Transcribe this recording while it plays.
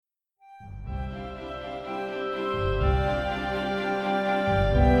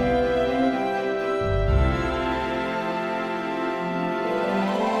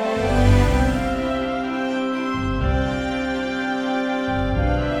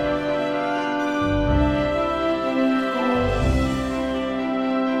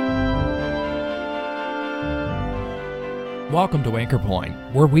Welcome to Anchor Point,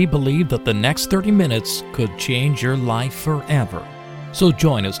 where we believe that the next 30 minutes could change your life forever. So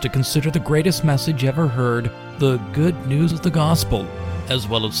join us to consider the greatest message ever heard, the good news of the gospel, as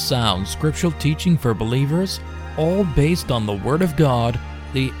well as sound scriptural teaching for believers, all based on the Word of God,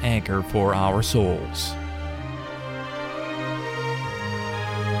 the anchor for our souls.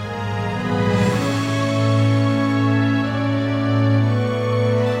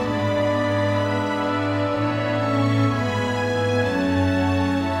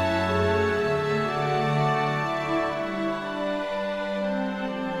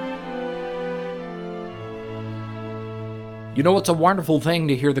 You know, it's a wonderful thing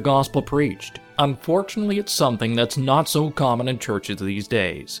to hear the gospel preached. Unfortunately, it's something that's not so common in churches these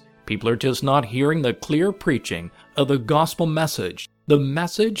days. People are just not hearing the clear preaching of the gospel message. The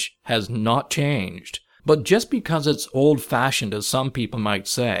message has not changed. But just because it's old-fashioned, as some people might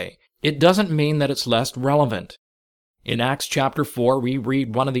say, it doesn't mean that it's less relevant. In Acts chapter 4, we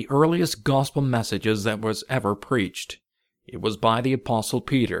read one of the earliest gospel messages that was ever preached. It was by the Apostle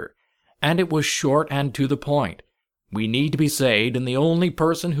Peter, and it was short and to the point. We need to be saved, and the only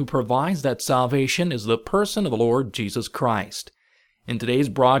person who provides that salvation is the person of the Lord Jesus Christ. In today's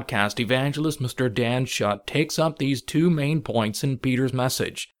broadcast, evangelist Mr. Dan Shutt takes up these two main points in Peter's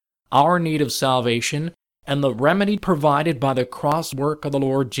message: our need of salvation and the remedy provided by the cross work of the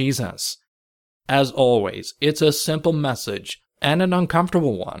Lord Jesus. As always, it's a simple message and an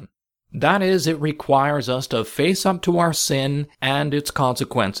uncomfortable one. That is, it requires us to face up to our sin and its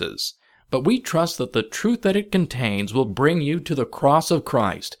consequences. But we trust that the truth that it contains will bring you to the cross of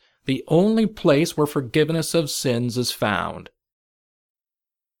Christ, the only place where forgiveness of sins is found.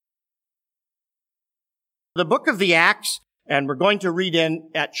 The book of the Acts, and we're going to read in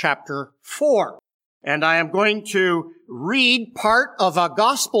at chapter 4. And I am going to read part of a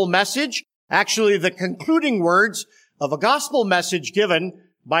gospel message, actually the concluding words of a gospel message given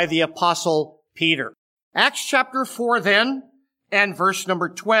by the Apostle Peter. Acts chapter 4 then, and verse number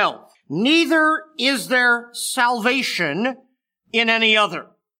 12. Neither is there salvation in any other.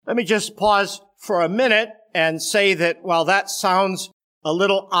 Let me just pause for a minute and say that while that sounds a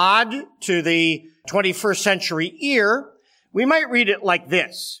little odd to the 21st century ear, we might read it like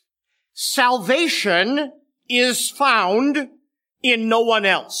this. Salvation is found in no one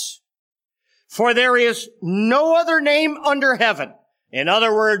else. For there is no other name under heaven. In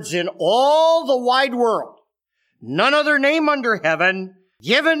other words, in all the wide world, none other name under heaven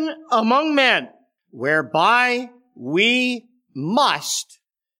given among men, whereby we must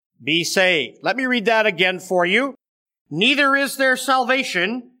be saved. Let me read that again for you. Neither is there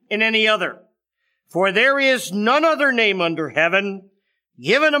salvation in any other. For there is none other name under heaven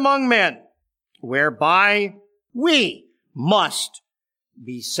given among men, whereby we must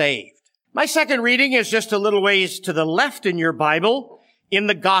be saved. My second reading is just a little ways to the left in your Bible, in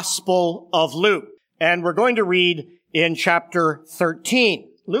the Gospel of Luke. And we're going to read in chapter 13.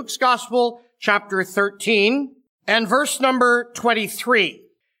 Luke's Gospel, chapter 13, and verse number 23.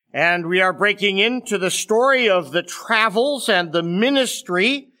 And we are breaking into the story of the travels and the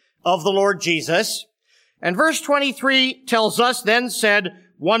ministry of the Lord Jesus. And verse 23 tells us, Then said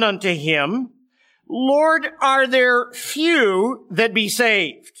one unto him, Lord, are there few that be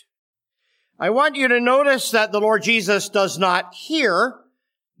saved? I want you to notice that the Lord Jesus does not here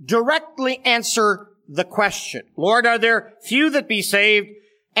directly answer the question. Lord, are there few that be saved?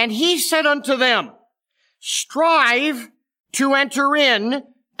 And he said unto them, Strive to enter in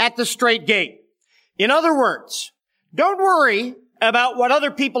at the strait gate. In other words, don't worry about what other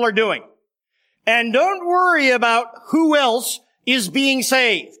people are doing. And don't worry about who else is being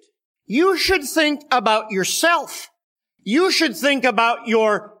saved. You should think about yourself. You should think about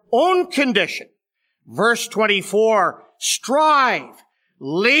your own condition. Verse 24, Strive,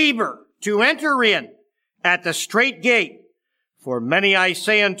 labor to enter in at the strait gate. For many, I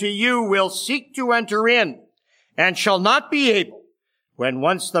say unto you, will seek to enter in, and shall not be able, when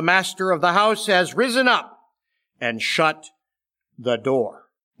once the master of the house has risen up and shut the door.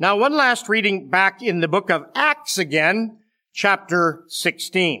 Now, one last reading back in the book of Acts again, chapter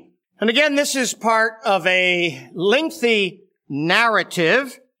 16. And again, this is part of a lengthy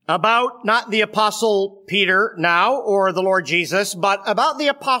narrative about not the Apostle Peter now, or the Lord Jesus, but about the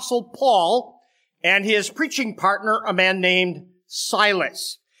Apostle Paul and his preaching partner, a man named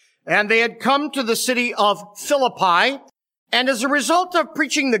Silas. And they had come to the city of Philippi, and as a result of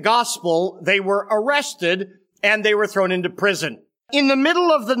preaching the gospel, they were arrested and they were thrown into prison. In the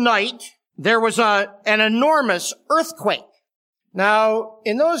middle of the night, there was an enormous earthquake. Now,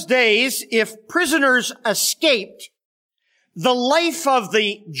 in those days, if prisoners escaped, the life of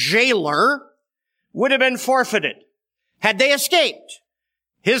the jailer would have been forfeited. Had they escaped,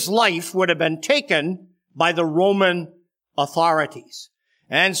 his life would have been taken by the Roman authorities.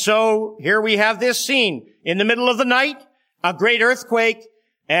 And so here we have this scene. In the middle of the night, a great earthquake,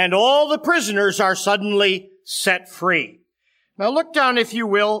 and all the prisoners are suddenly set free. Now look down, if you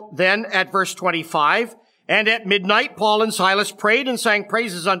will, then at verse 25. And at midnight, Paul and Silas prayed and sang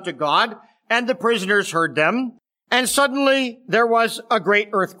praises unto God, and the prisoners heard them. And suddenly there was a great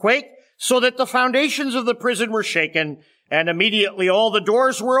earthquake, so that the foundations of the prison were shaken, and immediately all the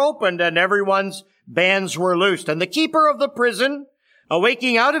doors were opened, and everyone's bands were loosed. And the keeper of the prison,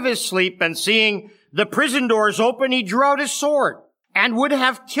 awaking out of his sleep and seeing the prison doors open, he drew out his sword and would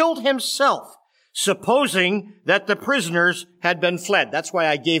have killed himself, supposing that the prisoners had been fled. That's why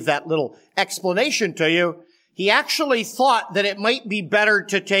I gave that little explanation to you. He actually thought that it might be better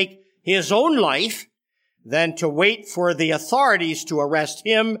to take his own life than to wait for the authorities to arrest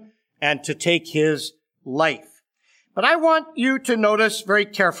him and to take his life. But I want you to notice very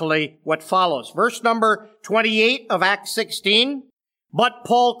carefully what follows. Verse number 28 of Acts 16. But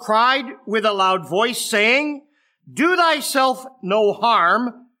Paul cried with a loud voice, saying, Do thyself no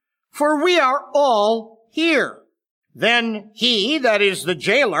harm, for we are all here. Then he, that is the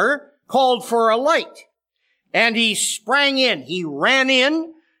jailer, called for a light, and he sprang in. He ran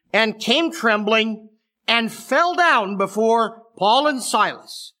in and came trembling and fell down before Paul and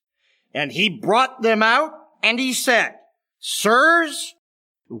Silas. And he brought them out, and he said, Sirs,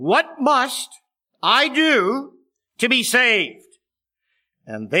 what must I do to be saved?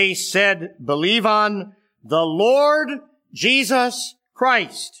 And they said, Believe on the Lord Jesus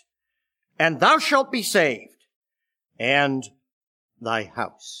Christ, and thou shalt be saved, and thy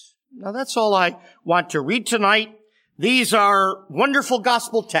house. Now that's all I want to read tonight. These are wonderful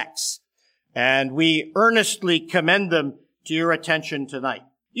gospel texts, and we earnestly commend them to your attention tonight.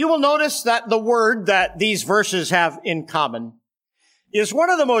 You will notice that the word that these verses have in common is one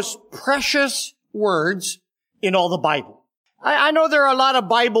of the most precious words in all the Bible. I know there are a lot of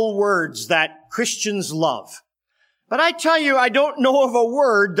Bible words that Christians love, but I tell you, I don't know of a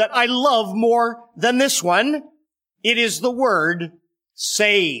word that I love more than this one. It is the word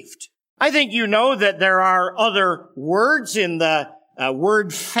saved. I think you know that there are other words in the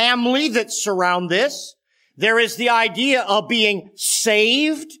word family that surround this. There is the idea of being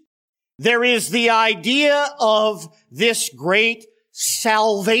saved. There is the idea of this great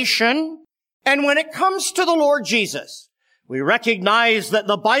salvation. And when it comes to the Lord Jesus, we recognize that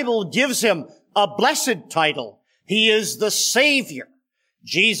the Bible gives him a blessed title. He is the Savior,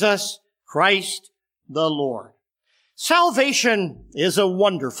 Jesus Christ the Lord. Salvation is a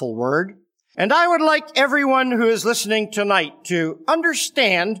wonderful word, and I would like everyone who is listening tonight to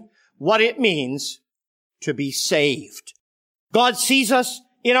understand what it means to be saved. God sees us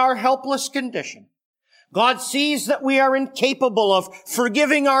in our helpless condition. God sees that we are incapable of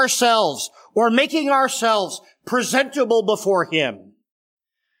forgiving ourselves or making ourselves presentable before him.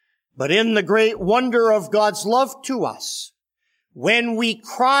 But in the great wonder of God's love to us, when we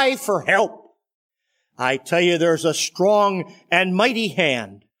cry for help, I tell you, there's a strong and mighty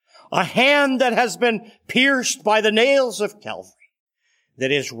hand, a hand that has been pierced by the nails of Calvary,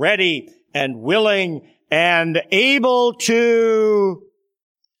 that is ready and willing and able to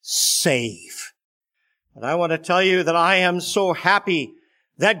save. And I want to tell you that I am so happy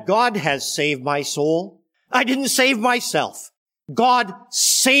that God has saved my soul. I didn't save myself. God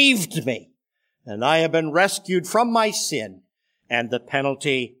saved me, and I have been rescued from my sin and the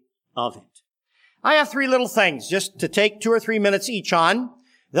penalty of it. I have three little things just to take 2 or 3 minutes each on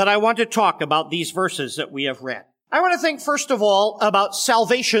that I want to talk about these verses that we have read. I want to think first of all about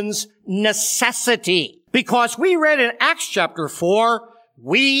salvation's necessity, because we read in Acts chapter 4,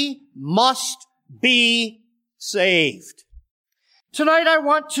 we must be saved. Tonight I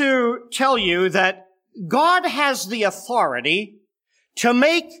want to tell you that God has the authority to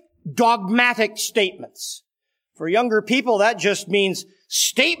make dogmatic statements. For younger people, that just means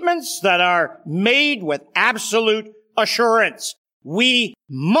statements that are made with absolute assurance. We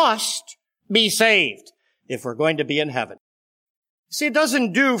must be saved if we're going to be in heaven. See, it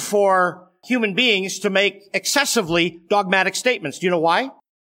doesn't do for human beings to make excessively dogmatic statements. Do you know why?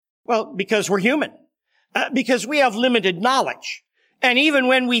 Well, because we're human. Because we have limited knowledge. And even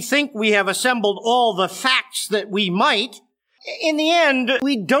when we think we have assembled all the facts that we might, in the end,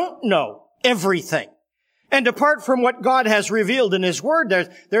 we don't know everything. And apart from what God has revealed in his word,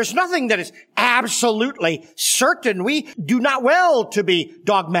 there's nothing that is absolutely certain. We do not well to be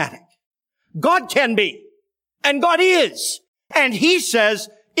dogmatic. God can be, and God is. And he says,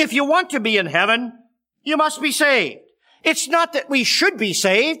 if you want to be in heaven, you must be saved. It's not that we should be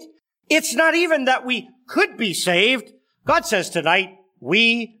saved. It's not even that we could be saved. God says tonight,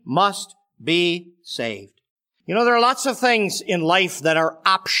 we must be saved. You know, there are lots of things in life that are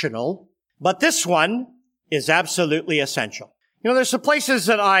optional, but this one is absolutely essential. You know, there's some places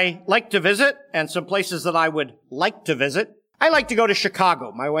that I like to visit and some places that I would like to visit. I like to go to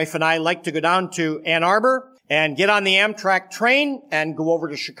Chicago. My wife and I like to go down to Ann Arbor and get on the Amtrak train and go over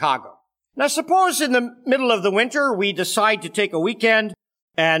to Chicago. Now, suppose in the middle of the winter, we decide to take a weekend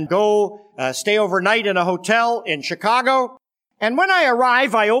and go stay overnight in a hotel in Chicago. And when I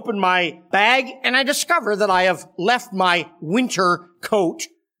arrive, I open my bag and I discover that I have left my winter coat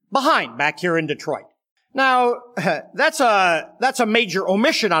behind back here in Detroit. Now, that's a major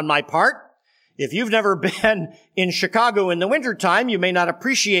omission on my part. If you've never been in Chicago in the wintertime, you may not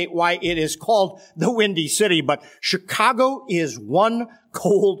appreciate why it is called the Windy City, but Chicago is one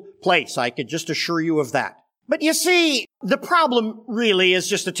cold place. I could just assure you of that. But you see, the problem really is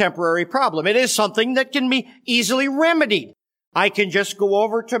just a temporary problem. It is something that can be easily remedied. I can just go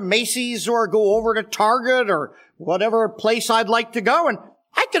over to Macy's or go over to Target or whatever place I'd like to go, and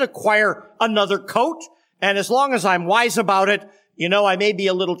I can acquire another coat. And as long as I'm wise about it, you know, I may be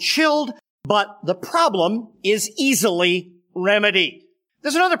a little chilled, but the problem is easily remedied.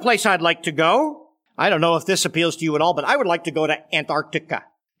 There's another place I'd like to go. I don't know if this appeals to you at all, but I would like to go to Antarctica.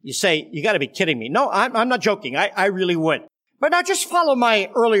 You say, you got to be kidding me. No, I'm not joking. I really would. But now just follow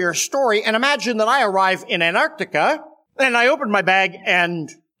my earlier story and imagine that I arrive in Antarctica and I open my bag and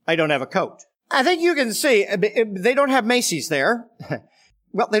I don't have a coat. I think you can see they don't have Macy's there.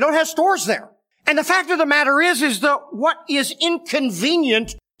 Well, they don't have stores there. And the fact of the matter is that what is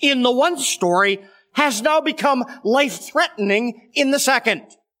inconvenient in the one story has now become life-threatening in the second.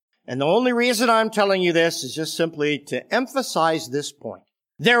 And the only reason I'm telling you this is just simply to emphasize this point.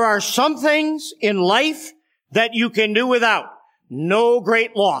 There are some things in life that you can do without. No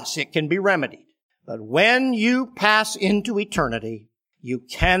great loss. It can be remedied. But when you pass into eternity, you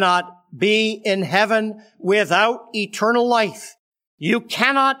cannot be in heaven without eternal life. You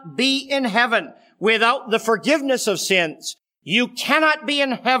cannot be in heaven without the forgiveness of sins. You cannot be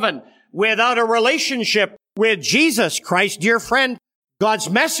in heaven without a relationship with Jesus Christ. Dear friend, God's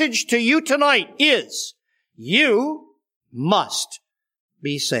message to you tonight is you must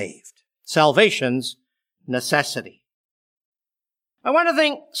be saved. Salvation's necessity. I want to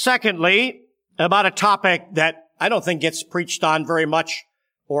think, secondly, about a topic that I don't think gets preached on very much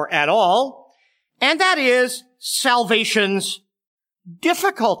or at all, and that is salvation's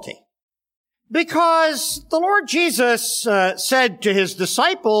difficulty. Because the Lord Jesus said to his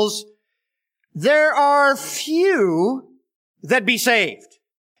disciples, there are few that be saved.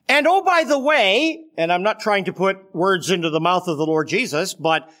 And oh, by the way, and I'm not trying to put words into the mouth of the Lord Jesus,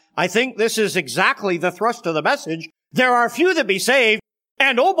 but I think this is exactly the thrust of the message. There are few that be saved.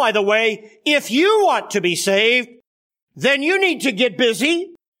 And oh, by the way, if you want to be saved, then you need to get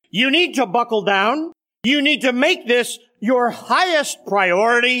busy. You need to buckle down. You need to make this your highest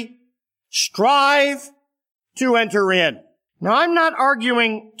priority. Strive to enter in. Now, I'm not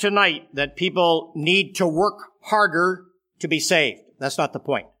arguing tonight that people need to work harder to be saved. That's not the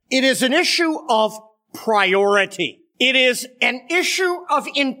point. It is an issue of priority. It is an issue of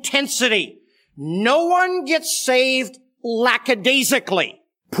intensity. No one gets saved lackadaisically,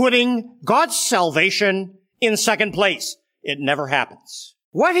 putting God's salvation in second place. It never happens.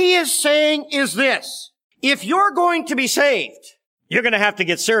 What he is saying is this. If you're going to be saved, you're going to have to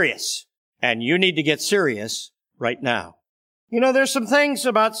get serious. And you need to get serious right now. You know, there's some things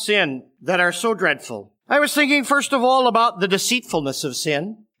about sin that are so dreadful. I was thinking, first of all, about the deceitfulness of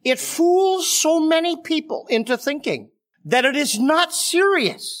sin. It fools so many people into thinking that it is not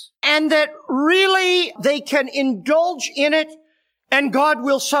serious and that really they can indulge in it and God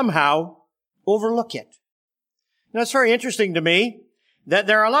will somehow overlook it. Now, it's very interesting to me that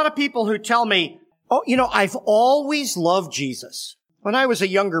there are a lot of people who tell me, oh, you know, I've always loved Jesus. When I was a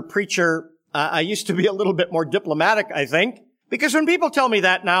younger preacher, I used to be a little bit more diplomatic, I think, because when people tell me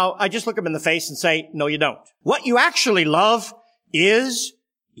that now, I just look them in the face and say, no, you don't. What you actually love is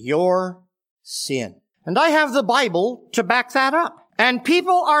your sin. And I have the Bible to back that up. And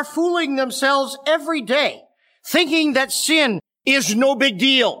people are fooling themselves every day, thinking that sin is no big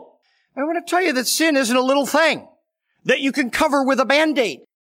deal. I want to tell you that sin isn't a little thing that you can cover with a Band-Aid.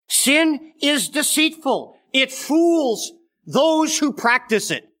 Sin is deceitful. It fools those who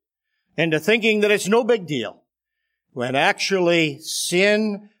practice it into thinking that it's no big deal, when actually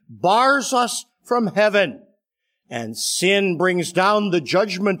sin bars us from heaven, and sin brings down the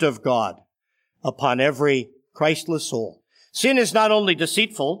judgment of God upon every Christless soul. Sin is not only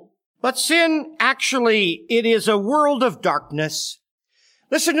deceitful, but sin actually, it is a world of darkness.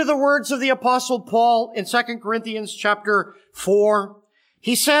 Listen to the words of the Apostle Paul in 2 Corinthians chapter 4.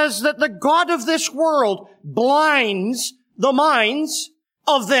 He says that the God of this world blinds the minds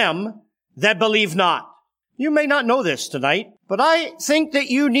of them that believe not. You may not know this tonight, but I think that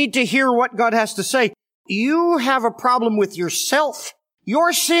you need to hear what God has to say. You have a problem with yourself,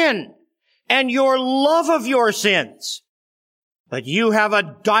 your sin, and your love of your sins. But you have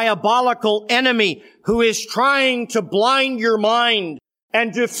a diabolical enemy who is trying to blind your mind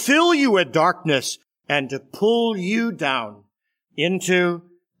and to fill you with darkness and to pull you down into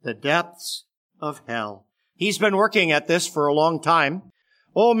the depths of hell. He's been working at this for a long time.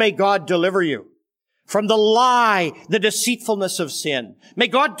 Oh, may God deliver you from the lie, the deceitfulness of sin. May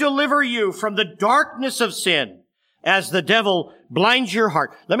God deliver you from the darkness of sin as the devil blinds your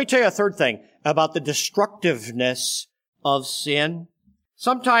heart. Let me tell you a third thing about the destructiveness of sin.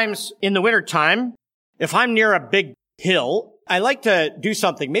 Sometimes in the wintertime, if I'm near a big hill, I like to do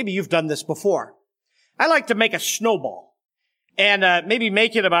something. Maybe you've done this before. I like to make a snowball and maybe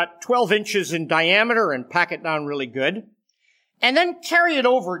make it about 12 inches in diameter and pack it down really good. And then carry it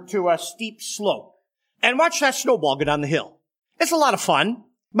over to a steep slope and watch that snowball go down the hill. It's a lot of fun,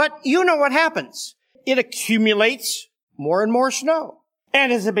 but you know what happens. It accumulates more and more snow.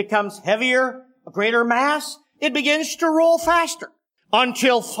 And as it becomes heavier, a greater mass, it begins to roll faster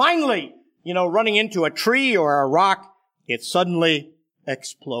until finally, running into a tree or a rock, it suddenly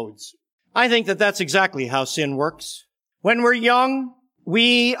explodes. I think that that's exactly how sin works. When we're young,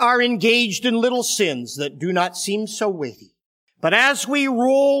 we are engaged in little sins that do not seem so weighty. But as we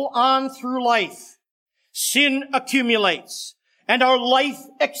roll on through life, sin accumulates and our life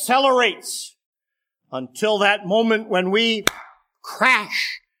accelerates until that moment when we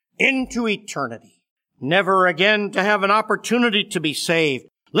crash into eternity, never again to have an opportunity to be saved.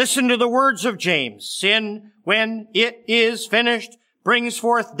 Listen to the words of James. Sin, when it is finished, brings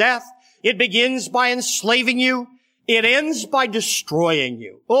forth death. It begins by enslaving you. It ends by destroying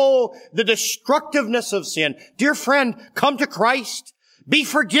you. Oh, the destructiveness of sin. Dear friend, come to Christ. Be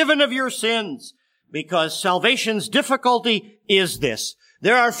forgiven of your sins, because salvation's difficulty is this.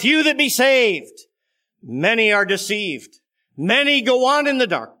 There are few that be saved. Many are deceived. Many go on in the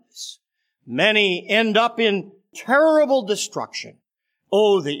darkness. Many end up in terrible destruction.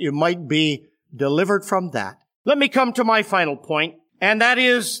 Oh, that you might be delivered from that. Let me come to my final point, and that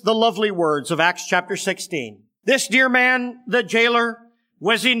is the lovely words of Acts chapter 16. This dear man, the jailer,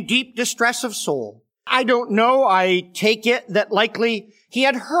 was in deep distress of soul. I don't know. I take it that likely he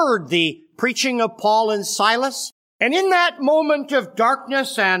had heard the preaching of Paul and Silas. And in that moment of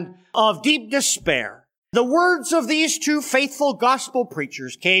darkness and of deep despair, the words of these two faithful gospel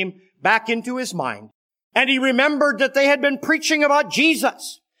preachers came back into his mind. And he remembered that they had been preaching about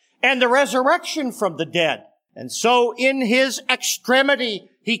Jesus and the resurrection from the dead. And so in his extremity,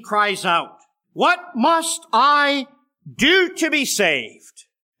 he cries out, "What must I do to be saved?"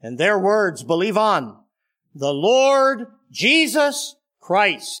 And their words, believe on the Lord Jesus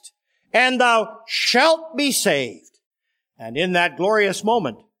Christ, and thou shalt be saved. And in that glorious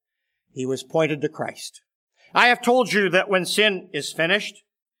moment, he was pointed to Christ. I have told you that when sin is finished,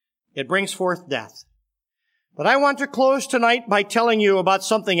 it brings forth death. But I want to close tonight by telling you about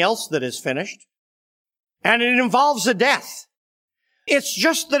something else that is finished. And it involves a death. It's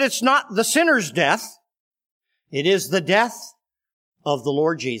just that it's not the sinner's death. It is the death of the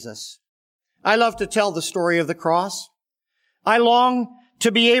Lord Jesus. I love to tell the story of the cross. I long to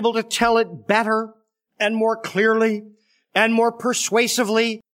be able to tell it better and more clearly and more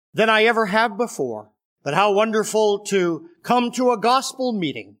persuasively than I ever have before. But how wonderful to come to a gospel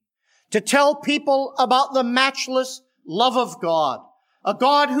meeting, to tell people about the matchless love of God, a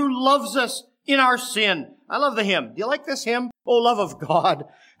God who loves us in our sin. I love the hymn. Do you like this hymn? Oh, love of God,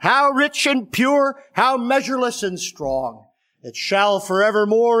 how rich and pure, how measureless and strong. It shall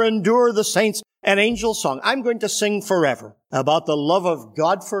forevermore endure, the saints and angels' song. I'm going to sing forever about the love of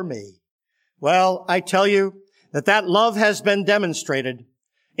God for me. Well, I tell you that love has been demonstrated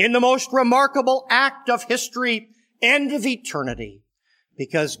in the most remarkable act of history and of eternity,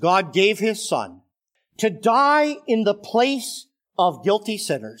 because God gave his Son to die in the place of guilty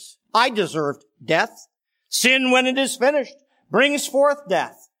sinners. I deserved death. Sin, when it is finished, brings forth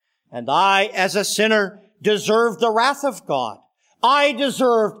death. And I, as a sinner, deserved the wrath of God. I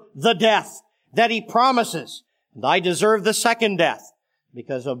deserved the death that he promises. And I deserve the second death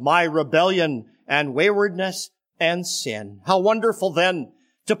because of my rebellion and waywardness and sin. How wonderful then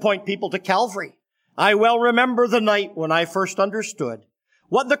to point people to Calvary. I well remember the night when I first understood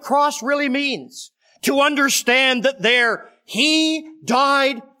what the cross really means. To understand that there he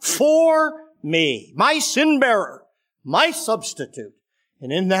died for me, my sin bearer, my substitute.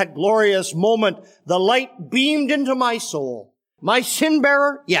 And in that glorious moment, the light beamed into my soul. My sin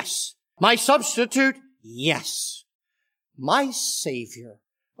bearer? Yes. My substitute? Yes. My Savior.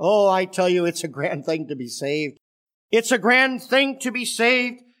 Oh, I tell you, it's a grand thing to be saved. It's a grand thing to be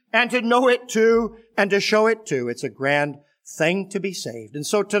saved and to know it too and to show it too. It's a grand thing to be saved. And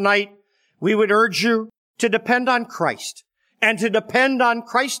so tonight, we would urge you to depend on Christ and to depend on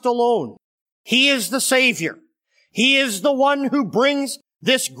Christ alone. He is the Savior. He is the one who brings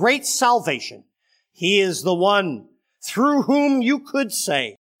this great salvation. He is the one through whom you could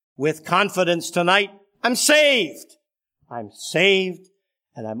say with confidence tonight, I'm saved. I'm saved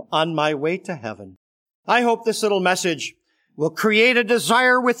and I'm on my way to heaven. I hope this little message will create a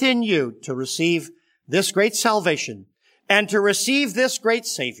desire within you to receive this great salvation and to receive this great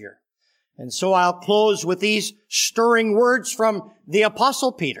Savior. And so I'll close with these stirring words from the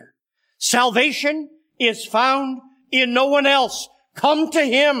Apostle Peter. Salvation is found in no one else. Come to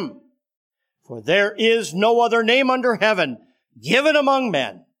Him. For there is no other name under heaven given among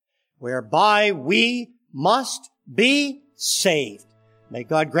men whereby we must be saved. May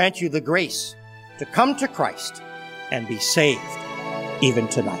God grant you the grace to come to Christ and be saved even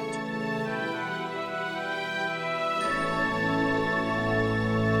tonight.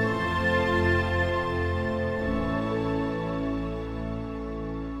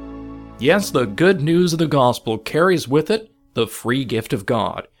 Yes, the good news of the gospel carries with it the free gift of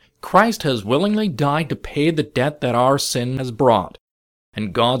God. Christ has willingly died to pay the debt that our sin has brought.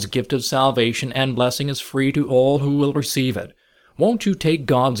 And God's gift of salvation and blessing is free to all who will receive it. Won't you take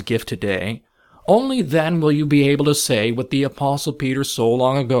God's gift today? Only then will you be able to say with the Apostle Peter so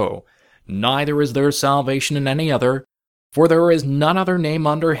long ago, neither is there salvation in any other, for there is none other name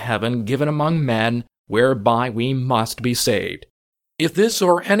under heaven given among men whereby we must be saved. If this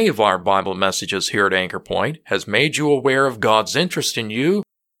or any of our Bible messages here at Anchor Point has made you aware of God's interest in you,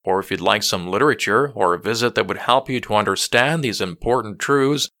 or if you'd like some literature or a visit that would help you to understand these important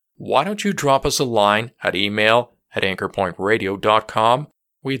truths, why don't you drop us a line at email@anchorpointradio.com.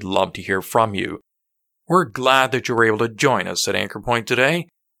 We'd love to hear from you. We're glad that you were able to join us at Anchor Point today.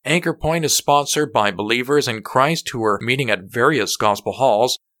 Anchor Point is sponsored by believers in Christ who are meeting at various gospel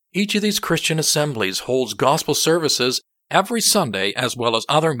halls. Each of these Christian assemblies holds gospel services every Sunday, as well as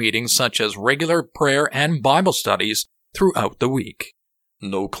other meetings such as regular prayer and Bible studies throughout the week.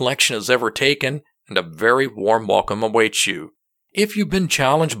 No collection is ever taken, and a very warm welcome awaits you. If you've been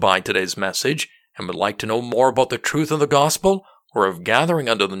challenged by today's message and would like to know more about the truth of the gospel, or of gathering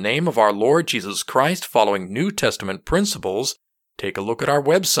under the name of our Lord Jesus Christ following New Testament principles, take a look at our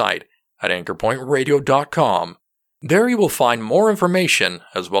website at anchorpointradio.com. There you will find more information,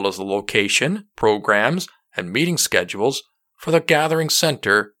 as well as the location, programs, and meeting schedules for the gathering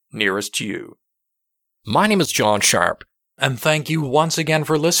center nearest to you. My name is John Sharp, and thank you once again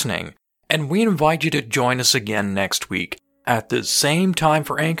for listening, and we invite you to join us again next week at the same time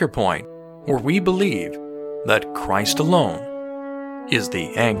for Anchor Point, where we believe that Christ alone is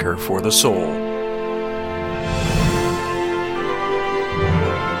the anchor for the soul.